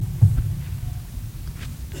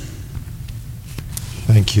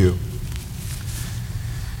Thank you.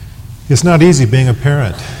 It's not easy being a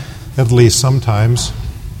parent, at least sometimes.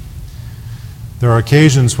 There are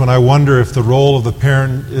occasions when I wonder if the role of the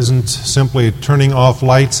parent isn't simply turning off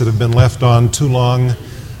lights that have been left on too long,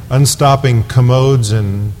 unstopping commodes,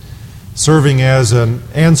 and serving as an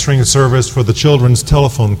answering service for the children's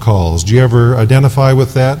telephone calls. Do you ever identify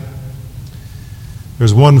with that?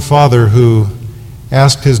 There's one father who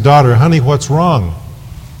asked his daughter, "Honey, what's wrong?"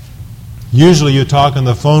 "Usually you talk on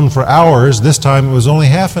the phone for hours. This time it was only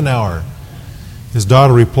half an hour." His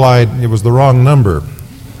daughter replied, "It was the wrong number."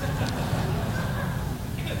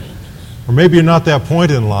 Or maybe you're not that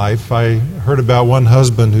point in life. I heard about one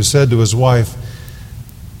husband who said to his wife,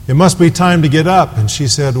 "It must be time to get up." And she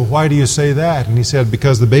said, "Well, why do you say that?" And he said,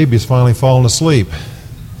 "Because the baby's finally fallen asleep."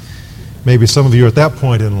 Maybe some of you are at that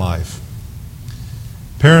point in life.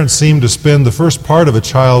 Parents seem to spend the first part of a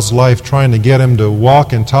child's life trying to get him to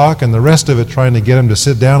walk and talk, and the rest of it trying to get him to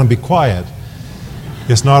sit down and be quiet.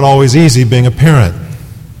 It's not always easy being a parent.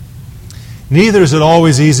 Neither is it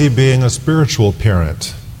always easy being a spiritual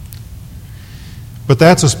parent. But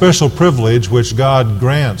that's a special privilege which God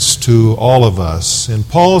grants to all of us. In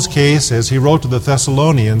Paul's case, as he wrote to the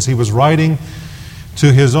Thessalonians, he was writing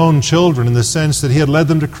to his own children in the sense that he had led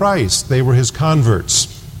them to Christ. They were his converts.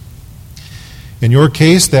 In your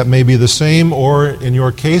case, that may be the same, or in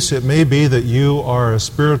your case, it may be that you are a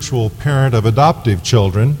spiritual parent of adoptive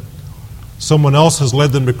children. Someone else has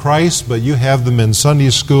led them to Christ, but you have them in Sunday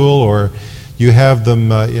school, or you have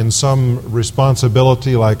them in some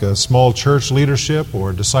responsibility like a small church leadership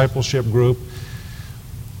or discipleship group.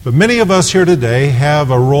 But many of us here today have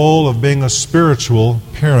a role of being a spiritual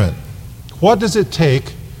parent. What does it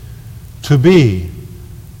take to be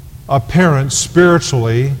a parent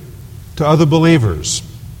spiritually to other believers?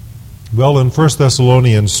 Well, in 1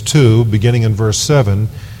 Thessalonians 2, beginning in verse 7,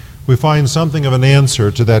 we find something of an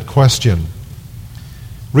answer to that question.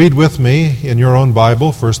 Read with me in your own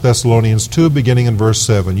Bible, 1 Thessalonians 2, beginning in verse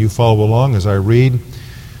 7. You follow along as I read.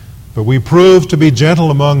 "But we prove to be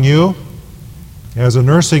gentle among you, as a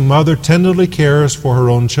nursing mother tenderly cares for her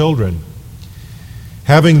own children.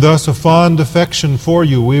 Having thus a fond affection for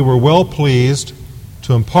you, we were well pleased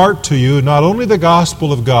to impart to you not only the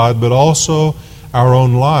gospel of God, but also our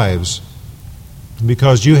own lives,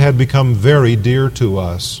 because you had become very dear to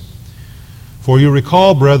us. For you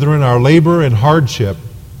recall, brethren, our labor and hardship,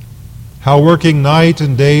 how working night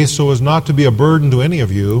and day so as not to be a burden to any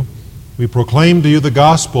of you, we proclaim to you the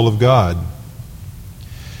gospel of God.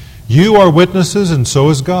 You are witnesses, and so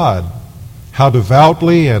is God, how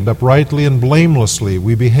devoutly and uprightly and blamelessly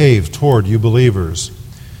we behave toward you believers,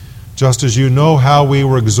 just as you know how we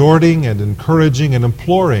were exhorting and encouraging and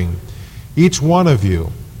imploring each one of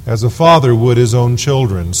you as a father would his own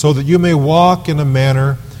children, so that you may walk in a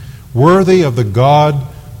manner worthy of the God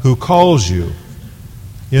who calls you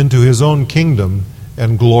into his own kingdom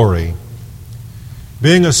and glory."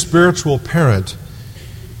 Being a spiritual parent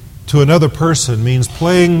to another person means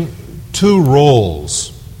playing two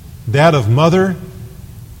roles, that of mother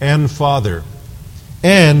and father.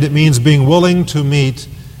 And it means being willing to meet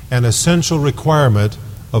an essential requirement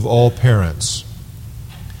of all parents.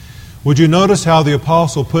 Would you notice how the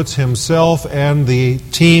apostle puts himself and the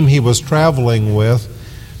team he was traveling with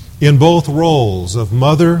in both roles of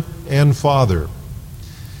mother and father?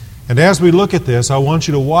 And as we look at this, I want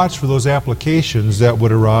you to watch for those applications that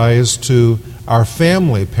would arise to our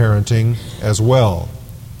family parenting as well.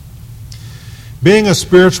 Being a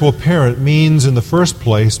spiritual parent means, in the first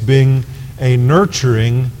place, being a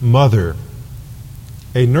nurturing mother.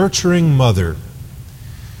 A nurturing mother.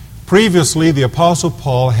 Previously, the Apostle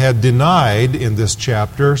Paul had denied in this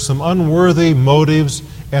chapter some unworthy motives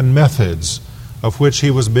and methods of which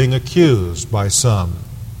he was being accused by some.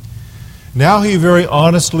 Now he very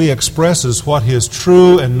honestly expresses what his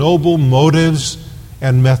true and noble motives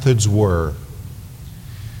and methods were.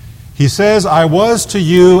 He says, "I was to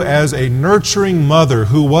you as a nurturing mother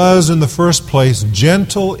who was, in the first place,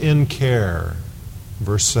 gentle in care."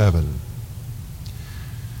 Verse 7.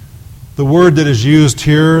 The word that is used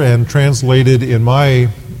here and translated in my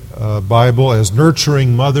Bible as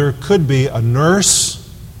nurturing mother could be a nurse,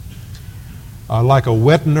 like a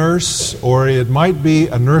wet nurse, or it might be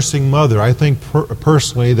a nursing mother. I think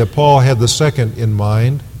personally that Paul had the second in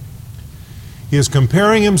mind. He is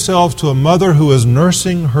comparing himself to a mother who is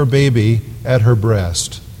nursing her baby at her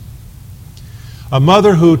breast. A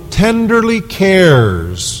mother who tenderly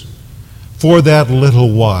cares for that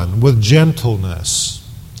little one with gentleness.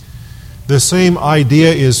 The same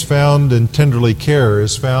idea is found in tenderly care,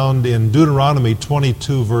 is found in Deuteronomy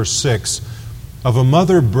 22, verse 6, of a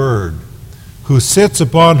mother bird who sits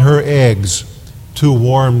upon her eggs to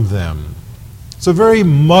warm them. It's a very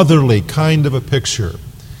motherly kind of a picture.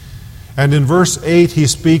 And in verse 8, he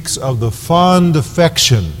speaks of the fond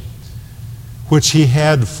affection which he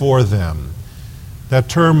had for them. That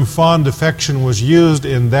term fond affection was used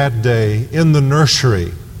in that day in the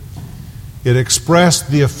nursery. It expressed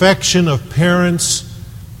the affection of parents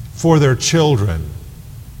for their children.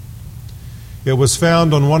 It was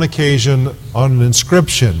found on one occasion on an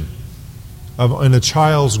inscription in a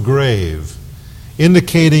child's grave,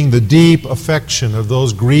 indicating the deep affection of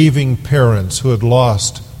those grieving parents who had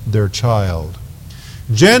lost their child.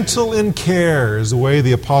 Gentle in care is the way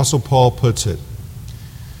the Apostle Paul puts it.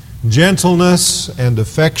 Gentleness and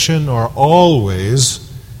affection are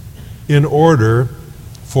always in order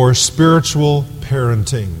for spiritual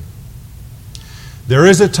parenting. There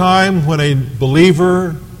is a time when a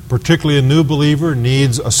believer, particularly a new believer,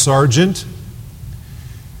 needs a sergeant,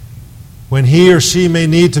 when he or she may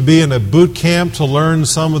need to be in a boot camp to learn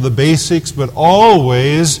some of the basics, but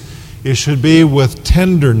always it should be with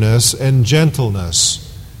tenderness and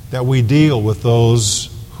gentleness that we deal with those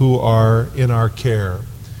who are in our care.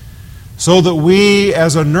 So that we,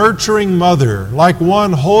 as a nurturing mother, like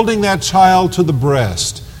one holding that child to the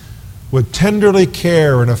breast, would tenderly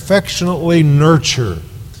care and affectionately nurture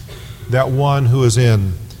that one who is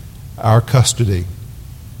in our custody.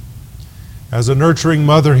 As a nurturing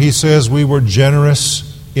mother, he says, we were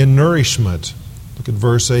generous in nourishment. Look at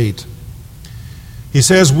verse 8. He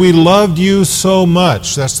says, we loved you so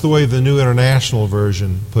much. That's the way the New International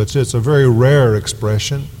Version puts it. It's a very rare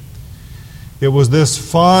expression. It was this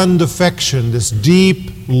fond affection, this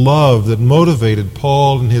deep love that motivated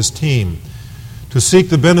Paul and his team to seek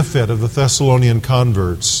the benefit of the Thessalonian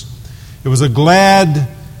converts. It was a glad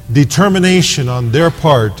determination on their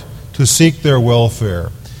part to seek their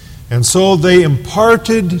welfare. And so they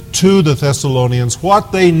imparted to the Thessalonians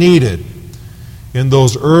what they needed in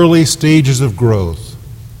those early stages of growth.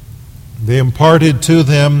 They imparted to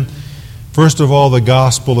them, first of all, the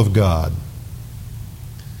gospel of God.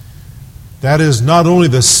 That is not only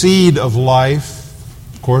the seed of life.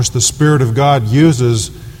 Of course, the Spirit of God uses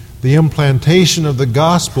the implantation of the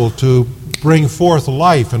gospel to bring forth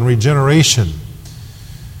life and regeneration.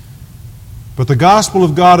 But the gospel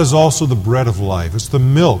of God is also the bread of life. It's the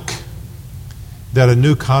milk that a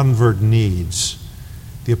new convert needs.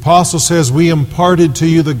 The apostle says, we imparted to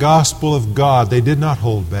you the gospel of God. They did not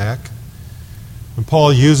hold back. When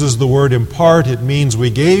Paul uses the word impart, it means we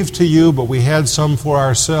gave to you, but we had some for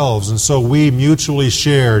ourselves, and so we mutually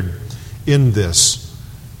shared in this.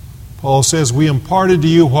 Paul says, we imparted to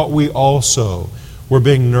you what we also were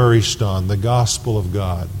being nourished on, the gospel of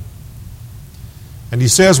God. And he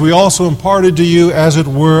says, we also imparted to you, as it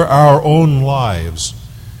were, our own lives.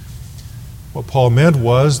 What Paul meant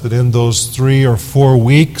was that in those 3 or 4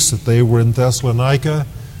 weeks that they were in Thessalonica,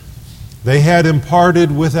 they had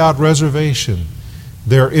imparted without reservation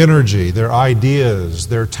their energy, their ideas,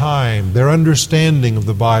 their time, their understanding of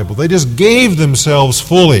the Bible. They just gave themselves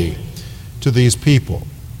fully to these people.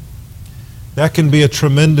 That can be a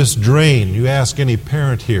tremendous drain. You ask any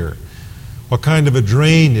parent here what kind of a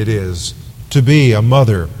drain it is to be a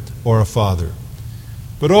mother or a father.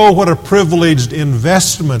 But oh, what a privileged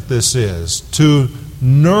investment this is to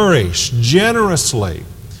nourish generously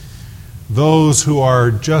those who are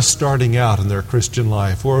just starting out in their Christian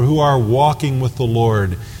life or who are walking with the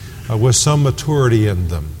Lord with some maturity in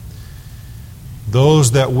them.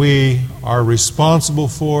 Those that we are responsible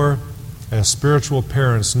for as spiritual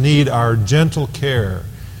parents need our gentle care.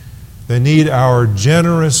 They need our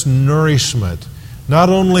generous nourishment, not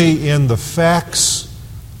only in the facts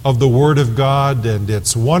of the Word of God and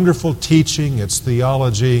its wonderful teaching, its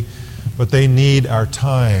theology, but they need our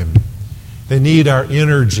time. They need our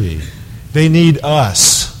energy. They need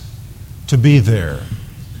us to be there.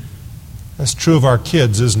 That's true of our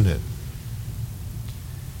kids, isn't it?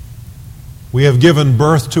 We have given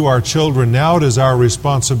birth to our children. Now it is our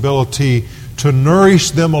responsibility to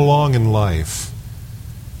nourish them along in life,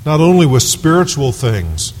 not only with spiritual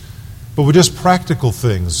things, but with just practical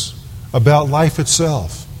things about life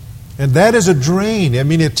itself. And that is a drain. I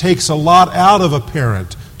mean, it takes a lot out of a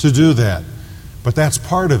parent to do that, but that's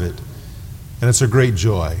part of it, and it's a great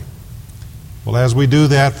joy. Well, as we do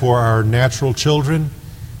that for our natural children,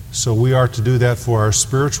 so we are to do that for our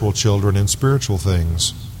spiritual children and spiritual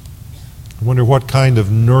things. I wonder what kind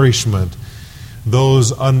of nourishment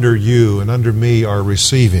those under you and under me are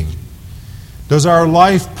receiving. Does our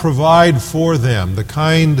life provide for them the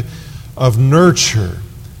kind of nurture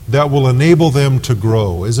that will enable them to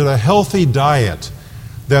grow? Is it a healthy diet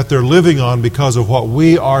that they're living on because of what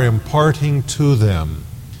we are imparting to them?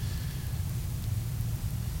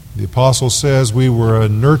 The apostle says we were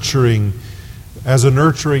as a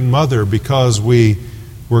nurturing mother because we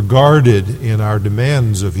were guarded in our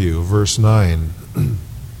demands of you. Verse 9.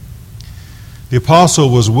 The apostle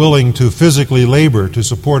was willing to physically labor to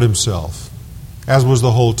support himself, as was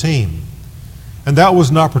the whole team. And that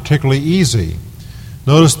was not particularly easy.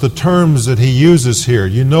 Notice the terms that he uses here.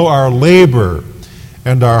 You know, our labor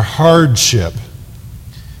and our hardship.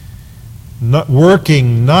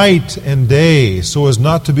 Working night and day so as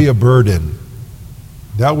not to be a burden.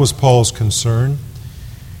 That was Paul's concern.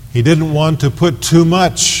 He didn't want to put too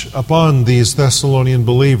much upon these Thessalonian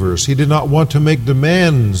believers. He did not want to make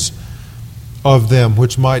demands of them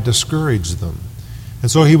which might discourage them. And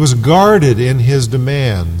so he was guarded in his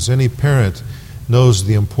demands. Any parent knows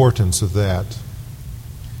the importance of that.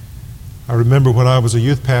 I remember when I was a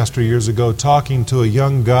youth pastor years ago talking to a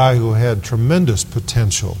young guy who had tremendous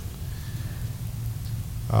potential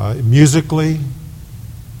musically,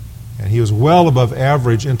 and he was well above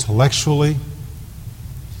average intellectually.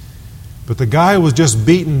 But the guy was just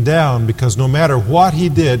beaten down because no matter what he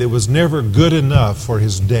did, it was never good enough for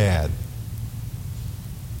his dad.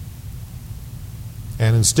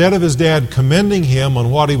 And instead of his dad commending him on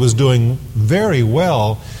what he was doing very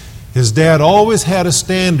well, his dad always had a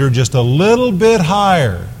standard just a little bit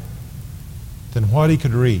higher than what he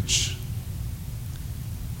could reach.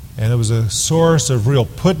 And it was a source of real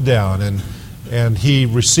put down, and he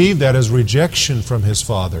received that as rejection from his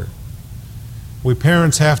father. We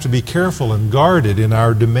parents have to be careful and guarded in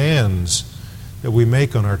our demands that we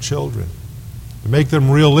make on our children, to make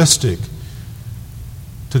them realistic,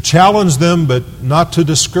 to challenge them but not to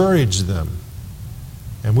discourage them.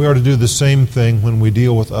 And we are to do the same thing when we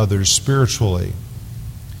deal with others spiritually.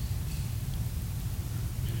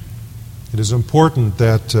 It is important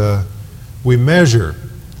that we measure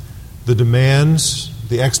the demands,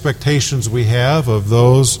 the expectations we have of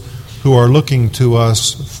those who are looking to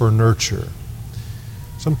us for nurture.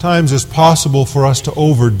 Sometimes it's possible for us to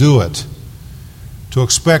overdo it, to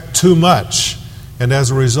expect too much, and as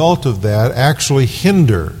a result of that, actually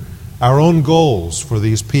hinder our own goals for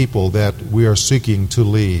these people that we are seeking to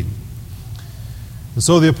lead. And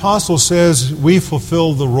so the apostle says we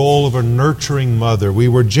fulfilled the role of a nurturing mother. We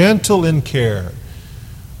were gentle in care.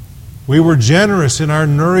 We were generous in our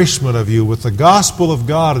nourishment of you with the gospel of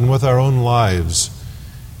God and with our own lives.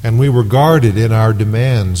 And we were guarded in our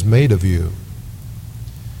demands made of you.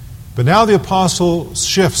 But now the apostle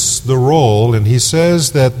shifts the role, and he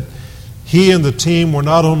says that he and the team were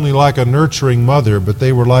not only like a nurturing mother, but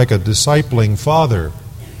they were like a discipling father.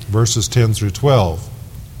 Verses 10 through 12.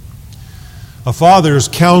 A father's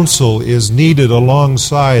counsel is needed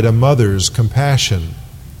alongside a mother's compassion.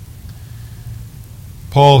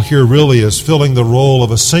 Paul here really is filling the role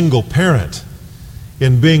of a single parent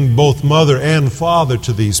in being both mother and father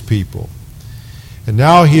to these people. And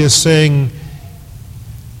now he is saying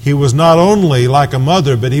he was not only like a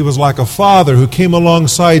mother, but he was like a father who came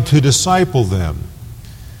alongside to disciple them.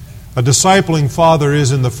 A discipling father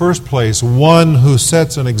is, in the first place, one who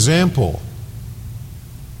sets an example.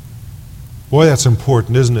 Boy, that's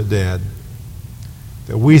important, isn't it, Dad?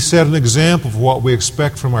 That we set an example of what we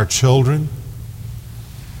expect from our children.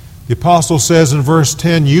 The apostle says in verse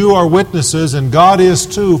 10, you are witnesses, and God is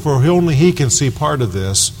too, for only He can see part of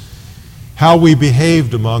this, how we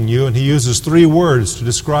behaved among you. And he uses 3 words to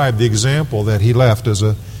describe the example that he left as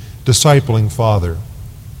a discipling father.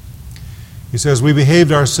 He says, we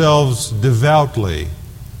behaved ourselves devoutly.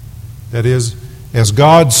 That is, as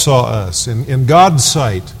God saw us. In God's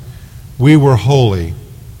sight, we were holy.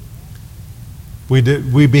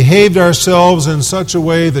 We behaved ourselves in such a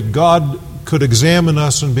way that God could examine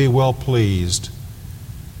us and be well pleased.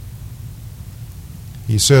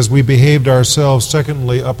 He says we behaved ourselves,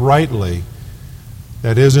 secondly, uprightly.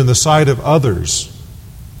 That is, in the sight of others.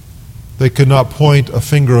 They could not point a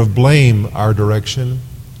finger of blame our direction.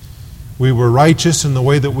 We were righteous in the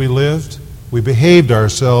way that we lived. We behaved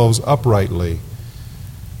ourselves uprightly.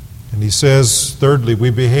 And he says, thirdly, we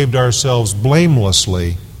behaved ourselves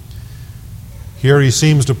blamelessly. Here he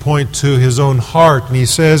seems to point to his own heart, and he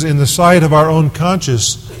says, in the sight of our own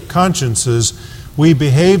consciences, we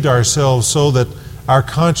behaved ourselves so that our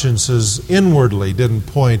consciences inwardly didn't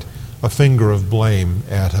point a finger of blame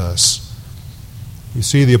at us. You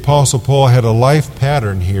see, the Apostle Paul had a life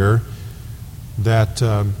pattern here that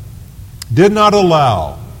did not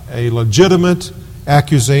allow a legitimate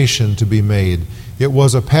accusation to be made. It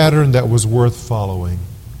was a pattern that was worth following.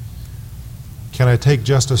 Can I take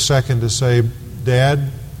just a second to say, Dad,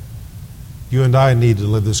 you and I need to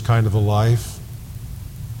live this kind of a life.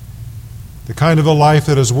 The kind of a life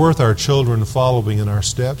that is worth our children following in our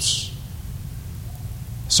steps.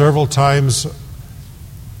 Several times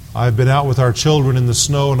I've been out with our children in the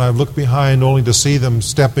snow, and I've looked behind only to see them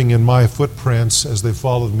stepping in my footprints as they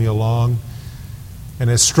followed me along. And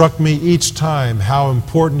it struck me each time how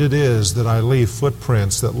important it is that I leave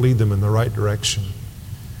footprints that lead them in the right direction.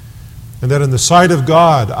 And that in the sight of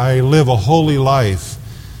God, I live a holy life.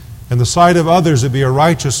 In the sight of others, it be a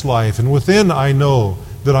righteous life. And within, I know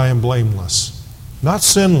that I am blameless, not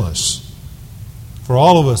sinless. For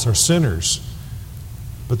all of us are sinners.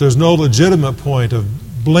 But there's no legitimate point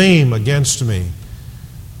of blame against me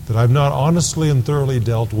that I've not honestly and thoroughly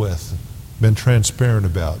dealt with, been transparent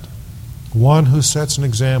about. One who sets an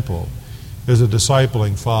example is a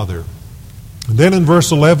discipling father. And then in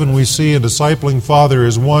verse 11 we see a discipling father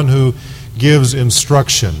is one who gives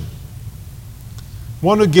instruction.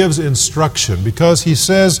 One who gives instruction, because he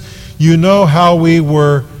says, you know how we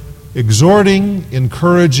were exhorting,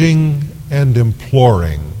 encouraging, and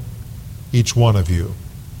imploring each one of you.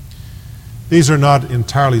 These are not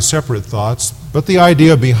entirely separate thoughts, but the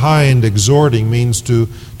idea behind exhorting means to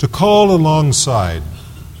call alongside,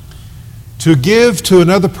 to give to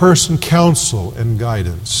another person counsel and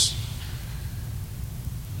guidance.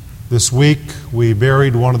 This week we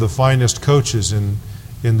buried one of the finest coaches in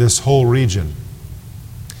this whole region.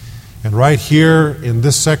 And right here in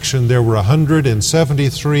this section there were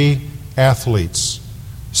 173 athletes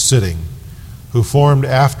sitting who formed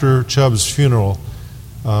after Chubb's funeral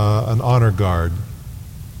an honor guard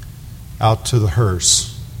out to the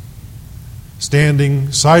hearse,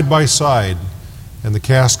 standing side by side, and the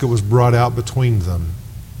casket was brought out between them.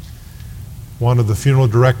 One of the funeral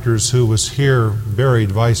directors who was here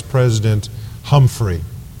buried Vice President Humphrey,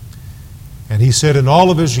 and he said in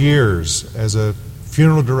all of his years as a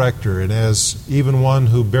funeral director and as even one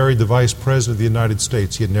who buried the Vice President of the United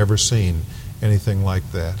States, he had never seen anything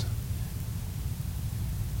like that.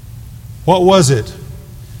 What was it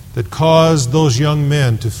that caused those young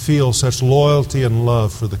men to feel such loyalty and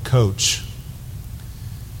love for the coach?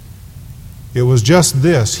 It was just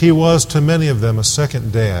this. He was to many of them a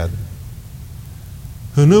second dad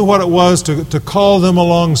who knew what it was to call them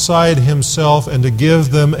alongside himself and to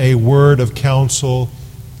give them a word of counsel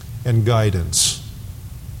and guidance.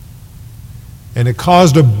 And it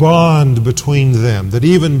caused a bond between them that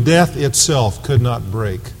even death itself could not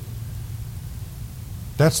break.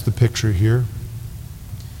 That's the picture here.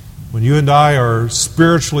 When you and I are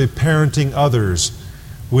spiritually parenting others,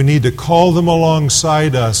 we need to call them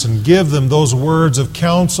alongside us and give them those words of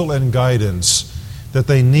counsel and guidance that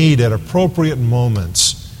they need at appropriate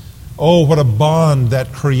moments. Oh, what a bond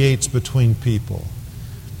that creates between people.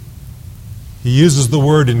 He uses the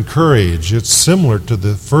word encourage. It's similar to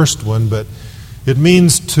the first one, but it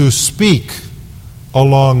means to speak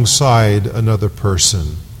alongside another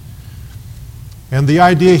person. And the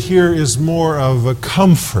idea here is more of a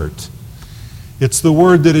comfort. It's the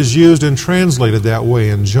word that is used and translated that way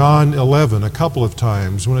in John 11 a couple of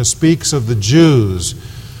times when it speaks of the Jews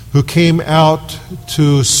who came out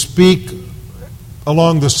to speak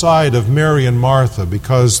along the side of Mary and Martha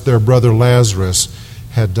because their brother Lazarus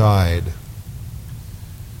had died.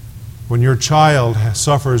 When your child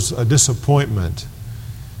suffers a disappointment,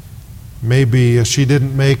 maybe she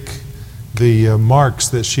didn't make the marks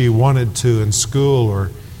that she wanted to in school,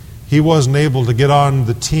 or he wasn't able to get on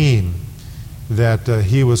the team that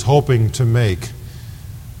he was hoping to make.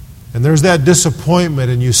 And there's that disappointment,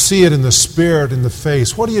 and you see it in the spirit, in the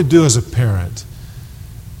face. What do you do as a parent?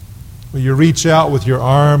 Well, you reach out with your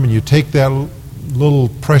arm and you take that little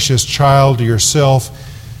precious child to yourself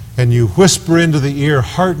and you whisper into the ear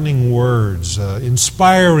heartening words,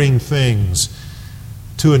 inspiring things,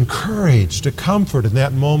 to encourage, to comfort in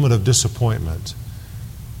that moment of disappointment.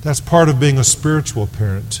 That's part of being a spiritual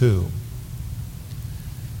parent too.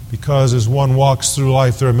 Because as one walks through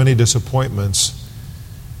life, there are many disappointments.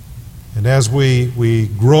 And as we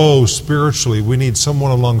grow spiritually, we need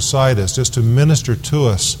someone alongside us just to minister to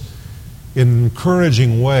us in an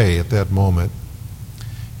encouraging way at that moment.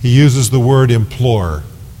 He uses the word implore.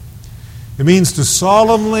 It means to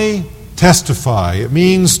solemnly testify. It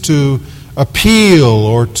means to appeal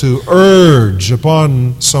or to urge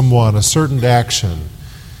upon someone a certain action.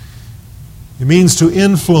 It means to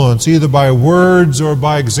influence either by words or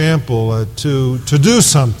by example, to do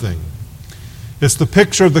something. It's the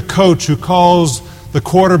picture of the coach who calls the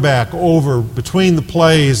quarterback over between the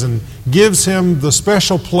plays and gives him the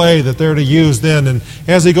special play that they're to use then. And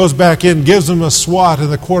as he goes back in, gives him a swat,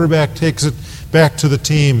 and the quarterback takes it back to the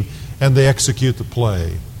team and they execute the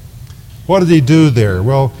play. What did he do there?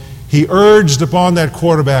 Well, he urged upon that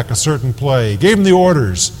quarterback a certain play, gave him the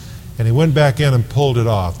orders, and he went back in and pulled it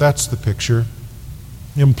off. That's the picture.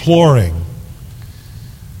 Imploring.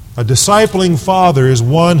 A discipling father is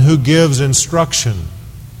one who gives instruction.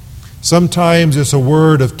 Sometimes it's a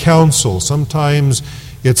word of counsel. Sometimes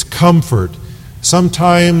it's comfort.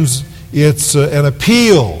 Sometimes it's an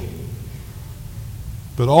appeal.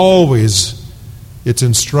 But always it's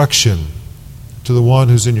instruction to the one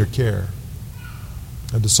who's in your care.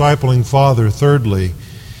 A discipling father, thirdly,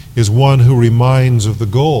 is one who reminds of the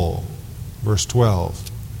goal. Verse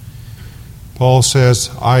 12. Paul says,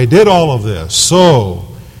 I did all of this so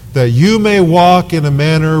that you may walk in a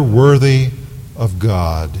manner worthy of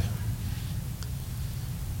God.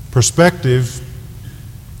 Perspective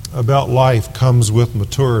about life comes with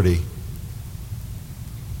maturity.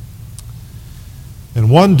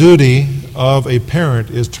 And one duty of a parent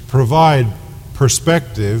is to provide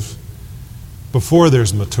perspective before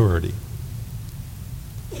there's maturity.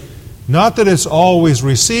 Not that it's always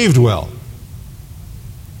received well,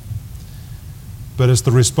 but it's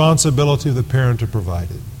the responsibility of the parent to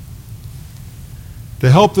provide it. To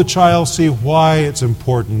help the child see why it's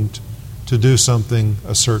important to do something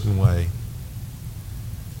a certain way.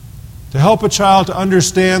 To help a child to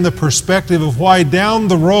understand the perspective of why down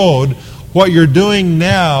the road what you're doing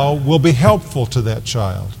now will be helpful to that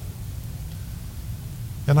child.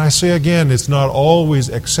 And I say again, it's not always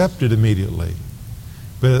accepted immediately,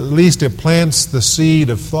 but at least it plants the seed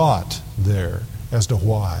of thought there as to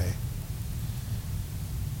why.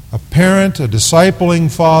 A parent, a discipling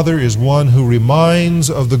father, is one who reminds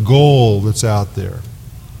of the goal that's out there.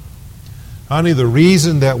 Honey, the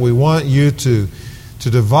reason that we want you to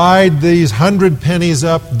divide these 100 pennies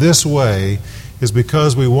up this way is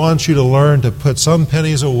because we want you to learn to put some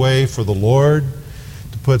pennies away for the Lord,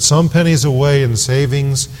 to put some pennies away in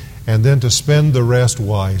savings, and then to spend the rest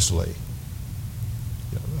wisely.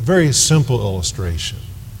 A very simple illustration.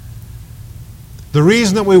 The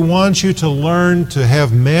reason that we want you to learn to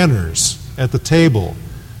have manners at the table,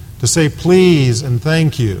 to say please and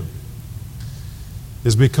thank you,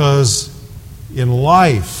 is because in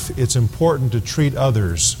life it's important to treat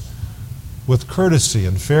others with courtesy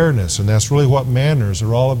and fairness, and that's really what manners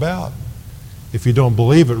are all about. If you don't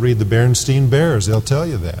believe it, read the Berenstain Bears. They'll tell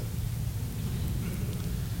you that.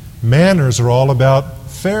 Manners are all about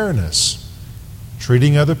fairness,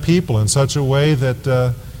 treating other people in such a way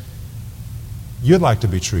that you'd like to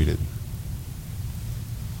be treated.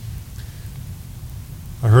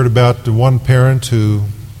 I heard about one parent who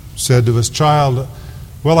said to his child,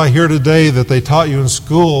 well, I hear today that they taught you in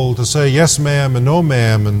school to say yes, ma'am, and no,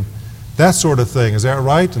 ma'am, and that sort of thing. Is that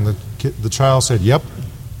right? And the child said, yep.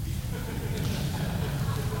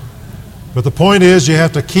 But the point is, you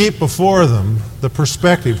have to keep before them the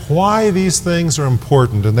perspective, why these things are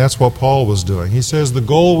important, and that's what Paul was doing. He says the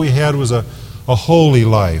goal we had was a holy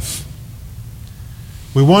life.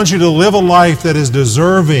 We want you to live a life that is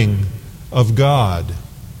deserving of God.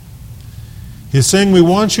 He's saying we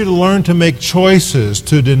want you to learn to make choices,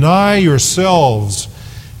 to deny yourselves,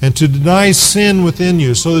 and to deny sin within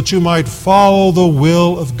you so that you might follow the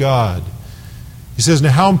will of God. He says,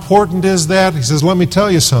 now how important is that? He says, let me tell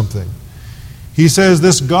you something. He says,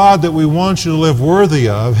 this God that we want you to live worthy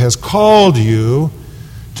of has called you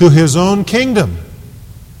to His own kingdom.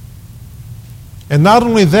 And not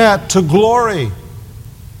only that, to glory.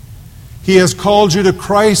 He has called you to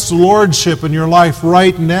Christ's lordship in your life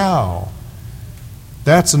right now.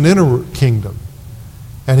 That's an inner kingdom.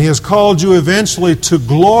 And He has called you eventually to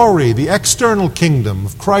glory, the external kingdom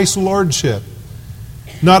of Christ's lordship.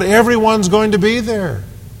 Not everyone's going to be there.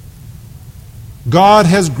 God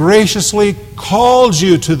has graciously called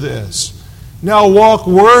you to this. Now walk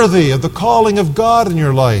worthy of the calling of God in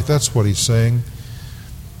your life. That's what He's saying.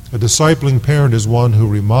 A discipling parent is one who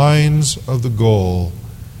reminds of the goal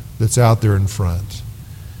that's out there in front,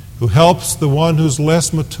 who helps the one who's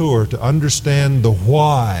less mature to understand the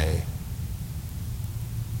why.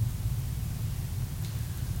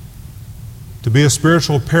 To be a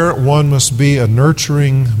spiritual parent, one must be a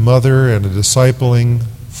nurturing mother and a discipling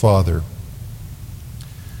father.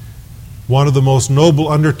 One of the most noble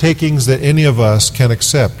undertakings that any of us can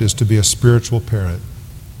accept is to be a spiritual parent.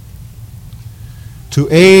 To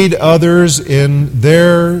aid others in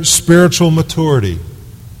their spiritual maturity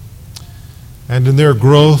and in their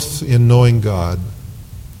growth in knowing God.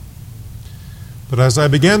 But as I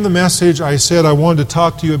began the message, I said I wanted to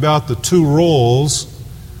talk to you about the two roles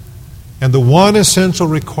and the one essential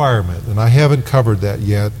requirement, and I haven't covered that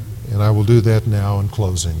yet, and I will do that now in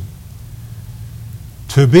closing.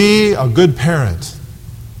 To be a good parent,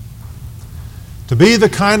 to be the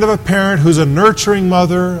kind of a parent who's a nurturing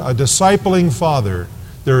mother, a discipling father,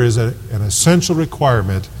 there is an essential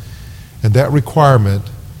requirement, and that requirement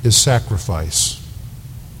is sacrifice.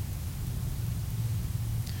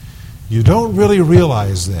 You don't really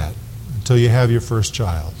realize that until you have your first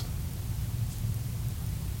child.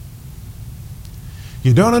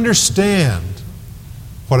 You don't understand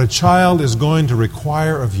what a child is going to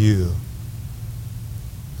require of you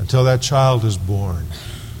until that child is born.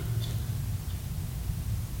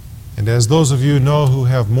 And as those of you know who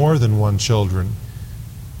have more than one children,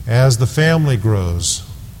 as the family grows,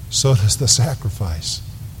 so does the sacrifice.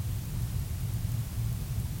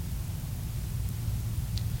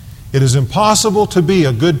 It is impossible to be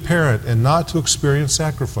a good parent and not to experience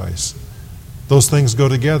sacrifice. Those things go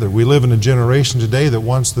together. We live in a generation today that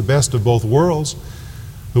wants the best of both worlds,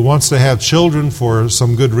 who wants to have children for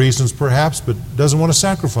some good reasons perhaps, but doesn't want to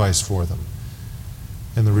sacrifice for them.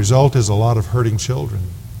 And the result is a lot of hurting children.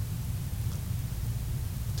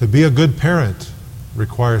 To be a good parent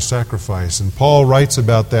requires sacrifice. And Paul writes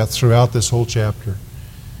about that throughout this whole chapter.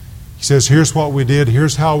 He says, here's what we did,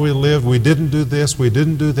 here's how we lived, we didn't do this, we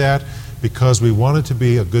didn't do that, because we wanted to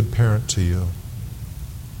be a good parent to you.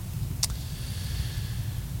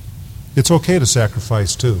 It's okay to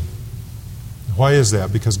sacrifice too. Why is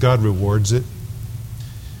that? Because God rewards it.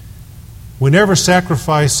 We never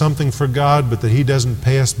sacrifice something for God, but that He doesn't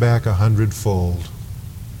pay us back 100-fold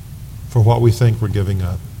for what we think we're giving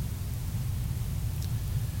up.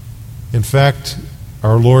 In fact,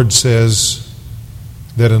 our Lord says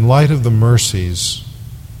that in light of the mercies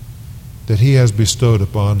that He has bestowed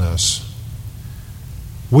upon us,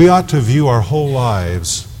 we ought to view our whole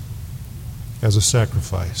lives as a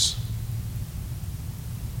sacrifice.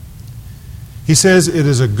 He says it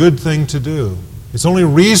is a good thing to do. It's only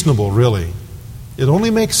reasonable, really. It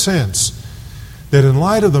only makes sense that in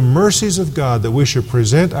light of the mercies of God that we should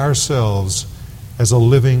present ourselves as a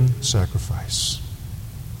living sacrifice.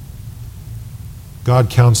 God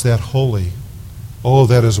counts that holy. Oh,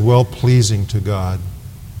 that is well-pleasing to God.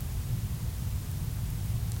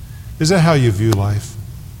 Is that how you view life?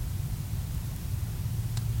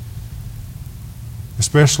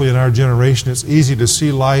 Especially in our generation, it's easy to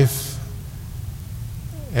see life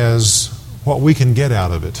as what we can get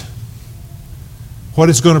out of it. What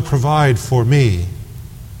it's going to provide for me,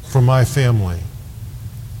 for my family.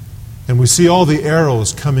 And we see all the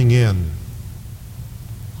arrows coming in.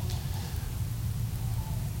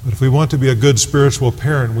 But if we want to be a good spiritual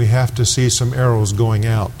parent, we have to see some arrows going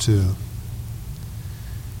out too.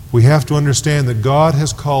 We have to understand that God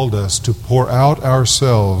has called us to pour out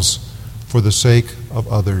ourselves for the sake of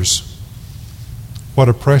others. What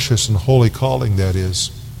a precious and holy calling that is.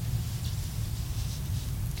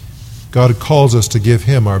 God calls us to give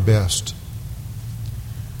Him our best.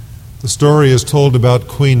 The story is told about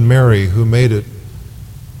Queen Mary, who made it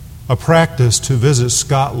a practice to visit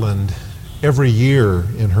Scotland every year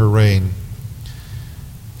in her reign.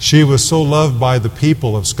 She was so loved by the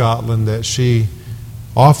people of Scotland that she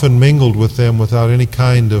often mingled with them without any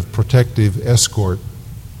kind of protective escort.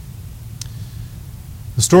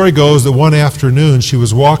 The story goes that one afternoon she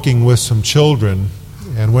was walking with some children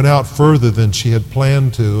and went out further than she had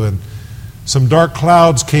planned to, and some dark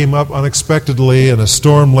clouds came up unexpectedly and a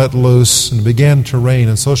storm let loose and began to rain,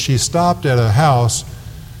 and so she stopped at a house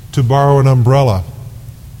to borrow an umbrella.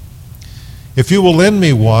 "If you will lend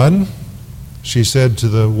me one," she said to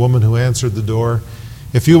the woman who answered the door,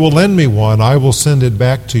 "if you will lend me one, I will send it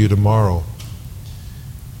back to you tomorrow."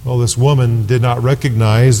 Well, this woman did not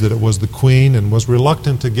recognize that it was the queen and was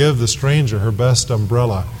reluctant to give the stranger her best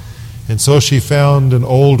umbrella. And so she found an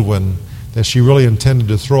old one that she really intended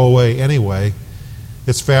to throw away anyway.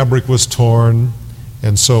 Its fabric was torn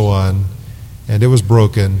and so on, and it was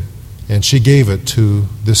broken, and she gave it to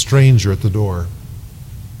the stranger at the door.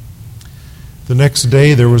 The next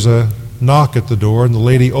day there was a knock at the door, and the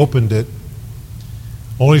lady opened it,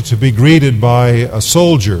 only to be greeted by a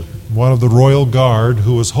soldier, one of the royal guard,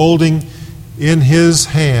 who was holding in his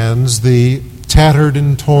hands the tattered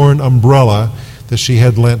and torn umbrella that she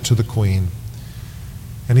had lent to the queen.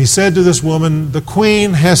 And he said to this woman, "The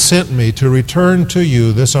queen has sent me to return to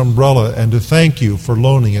you this umbrella and to thank you for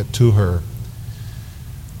loaning it to her."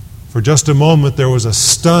 For just a moment there was a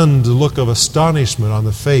stunned look of astonishment on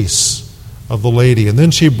the face of the lady, and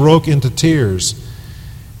then she broke into tears.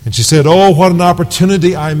 And she said, "Oh, what an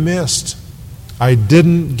opportunity I missed. I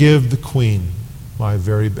didn't give the queen my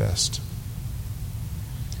very best."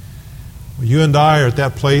 Well, you and I are at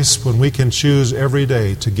that place when we can choose every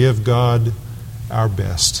day to give God our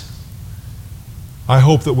best. I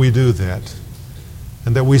hope that we do that,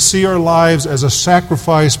 and that we see our lives as a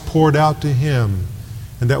sacrifice poured out to Him,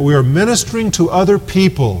 and that we are ministering to other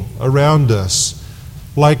people around us,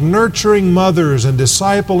 like nurturing mothers and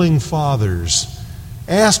discipling fathers,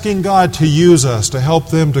 asking God to use us to help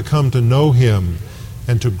them to come to know Him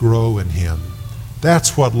and to grow in Him.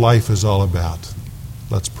 That's what life is all about.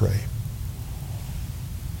 Let's pray.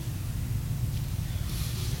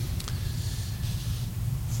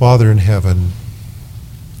 Father in heaven,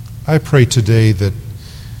 I pray today that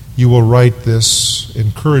you will write this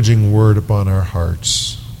encouraging word upon our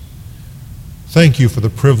hearts. Thank you for the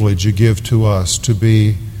privilege you give to us to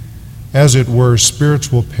be, as it were,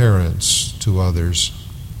 spiritual parents to others.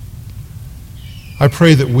 I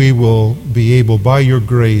pray that we will be able, by your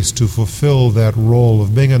grace, to fulfill that role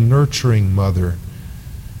of being a nurturing mother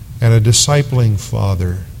and a discipling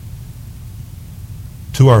father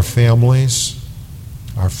to our families,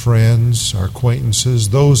 our friends, our acquaintances,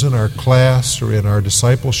 those in our class or in our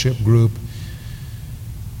discipleship group.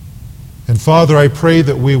 And Father, I pray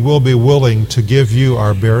that we will be willing to give you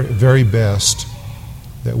our very best,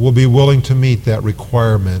 that we'll be willing to meet that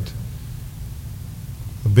requirement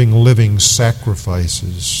of being living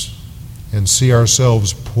sacrifices and see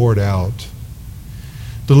ourselves poured out.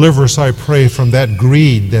 Deliver us, I pray, from that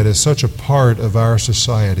greed that is such a part of our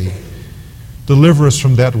society. Deliver us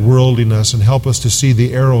from that worldliness and help us to see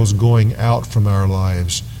the arrows going out from our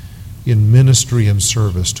lives in ministry and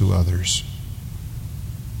service to others.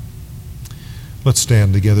 Let's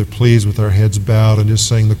stand together, please, with our heads bowed and just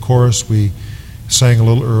sing the chorus we sang a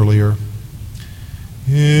little earlier.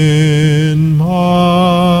 In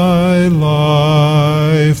my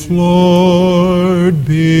life, Lord,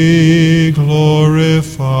 be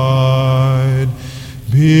glorified,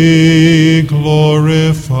 be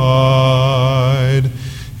glorified.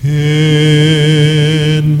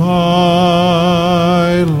 In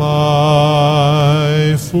my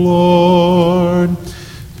life, Lord,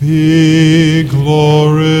 be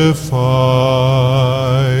glorified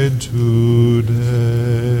today.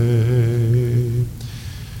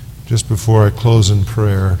 Just before I close in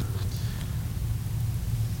prayer,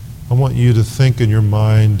 I want you to think in your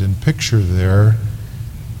mind and picture there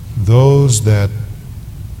those that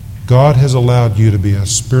God has allowed you to be a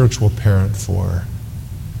spiritual parent for.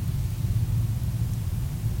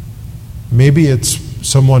 Maybe it's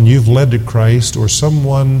someone you've led to Christ or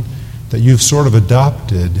someone that you've sort of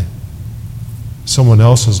adopted. Someone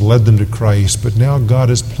else has led them to Christ, but now God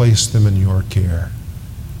has placed them in your care.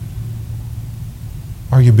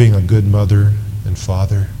 Are you being a good mother and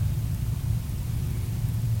father?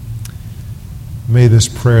 May this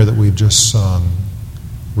prayer that we've just sung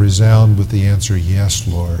resound with the answer, yes,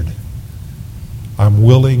 Lord. I'm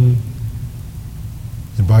willing,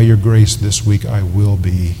 and by your grace this week I will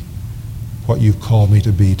be what you've called me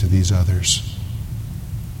to be to these others.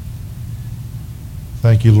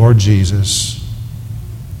 Thank you, Lord Jesus,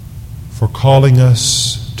 for calling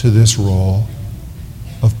us to this role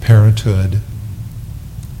of parenthood.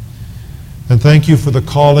 And thank you for the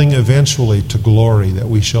calling eventually to glory that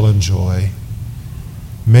we shall enjoy.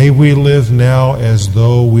 May we live now as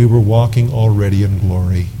though we were walking already in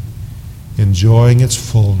glory, enjoying its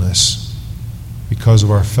fullness because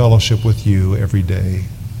of our fellowship with you every day.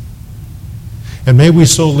 And may we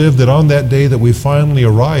so live that on that day that we finally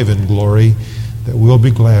arrive in glory, that we'll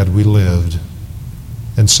be glad we lived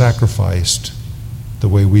and sacrificed the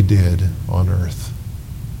way we did on earth.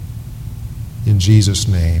 In Jesus'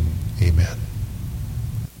 name, amen.